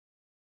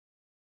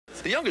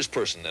The youngest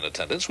person in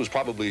attendance was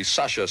probably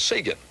Sasha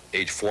Sagan,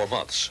 age 4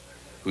 months,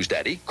 whose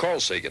daddy, Carl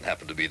Sagan,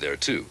 happened to be there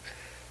too.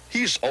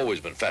 He's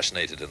always been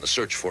fascinated in the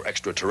search for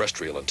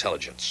extraterrestrial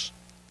intelligence.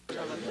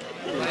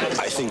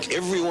 I think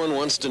everyone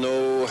wants to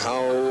know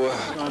how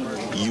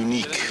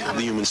unique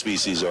the human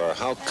species are,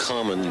 how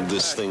common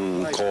this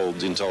thing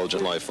called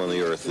intelligent life on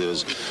the Earth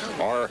is.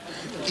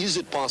 Is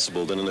it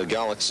possible that in a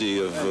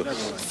galaxy of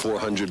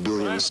 400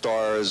 billion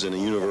stars, in a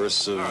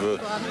universe of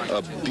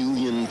a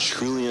billion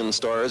trillion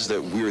stars, that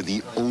we're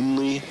the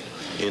only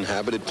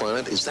inhabited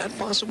planet? Is that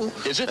possible?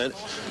 Is it? And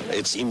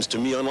it seems to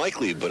me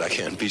unlikely, but I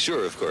can't be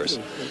sure, of course.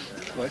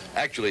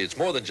 Actually, it's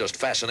more than just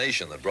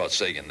fascination that brought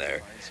Sagan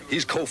there.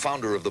 He's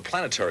co-founder of the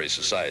Planetary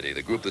Society,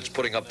 the group that's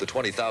putting up the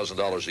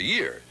 $20,000 a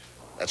year.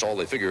 That's all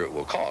they figure it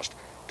will cost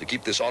to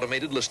keep this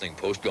automated listening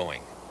post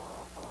going.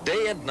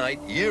 Day and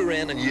night, year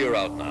in and year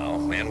out now,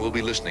 man will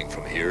be listening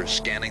from here,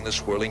 scanning the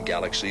swirling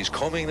galaxies,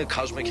 combing the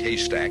cosmic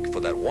haystack for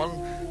that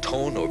one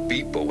tone or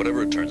beep or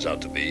whatever it turns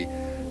out to be,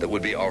 that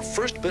would be our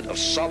first bit of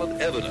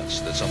solid evidence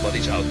that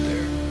somebody's out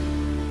there.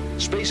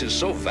 Space is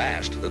so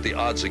vast that the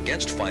odds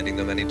against finding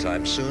them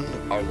anytime soon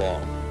are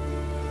long.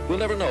 We'll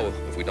never know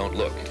if we don't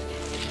look.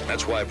 And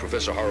that's why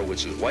Professor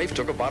Horowitz's wife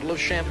took a bottle of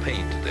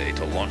champagne today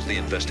to launch the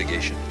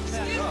investigation.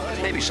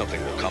 Maybe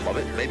something will come of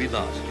it, maybe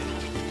not.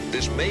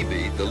 This may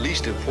be the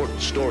least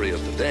important story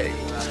of the day,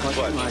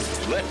 but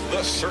let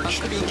the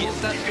search begin.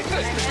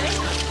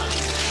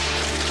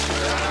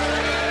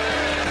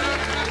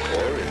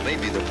 Or it may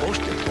be the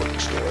most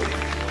important story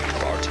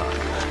of our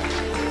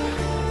time.